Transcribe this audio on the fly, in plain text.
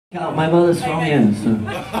My mother's from here, so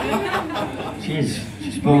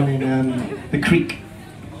she's born in the creek.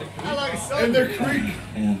 In the creek?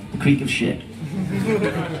 Yeah, the creek of shit.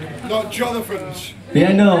 Not Jonathan's.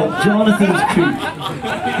 Yeah, no, Jonathan's creek.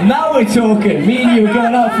 Now we're talking. Me and you are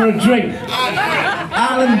going out for a drink.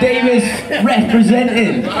 Alan Davis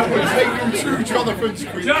representing. I would take him to Jonathan's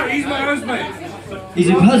creek. No, he's my husband. He's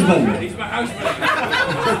your husband. He's my husband.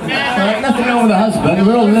 Alright, nothing wrong with a husband.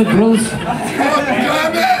 We're all liberals.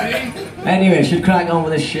 God damn it! Anyway, should crack on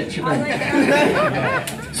with this shit, shouldn't I?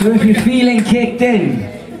 So if you're feeling kicked in,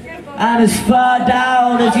 and as far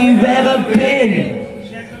down as you've ever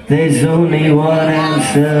been, there's only one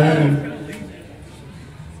answer.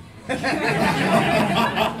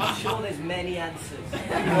 I'm sure there's many answers.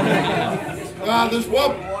 There's one. There's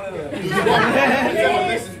one.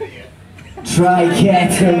 Try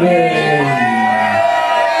ketamine.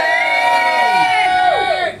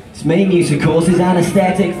 Its main use, of course, is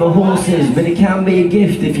anaesthetic for horses, but it can be a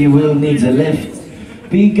gift if your will needs a lift.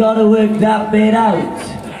 But you gotta work that bit out,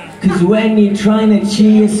 cause when you're trying to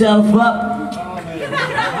cheer yourself up,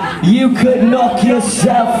 you could knock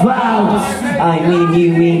yourself out. I mean,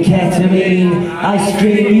 you mean ketamine. I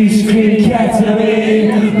scream, you scream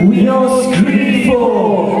ketamine. We all scream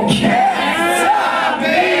for ketamine.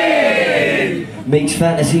 Makes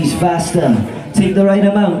fantasies faster. Take the right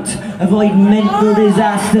amount, avoid mental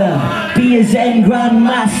disaster, be a Zen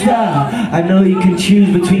grandmaster. I know you can choose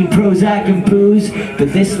between Prozac and booze,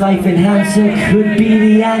 but this life enhancer could be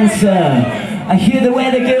the answer. I hear the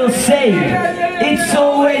weather girls say, it's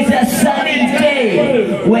always a sunny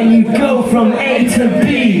day when you go from A to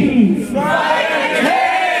B.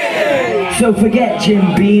 So forget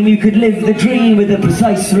Jim Beam, you could live the dream with the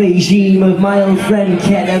precise regime of my old friend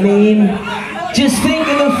Ketamine. Just think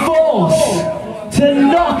of the force to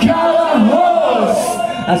knock out a horse.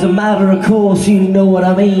 As a matter of course, you know what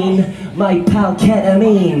I mean. My pal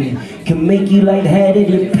Ketamine can make you lightheaded,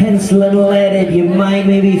 your pencil and leaded, your mind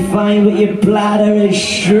may be fine, but your bladder is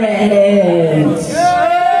shredded.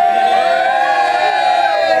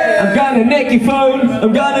 I'm gonna nick your phone,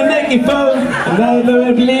 I'm gonna nick your phone. I'm never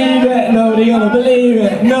gonna believe it, nobody gonna believe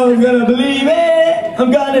it, no one's gonna believe it.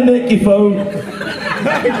 I'm gonna nick your phone.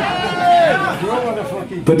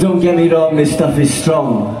 But don't get me wrong, this stuff is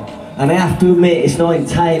strong, and I have to admit it's not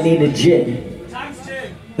entirely legit.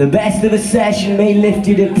 The best of a session may lift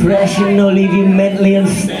your depression or leave you mentally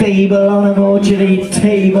unstable on a mortuary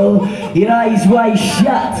table, your eyes wide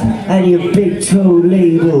shut and your big toe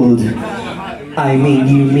labelled. I mean,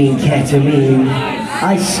 you mean ketamine.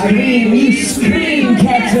 I scream, you scream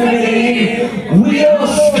ketamine. We all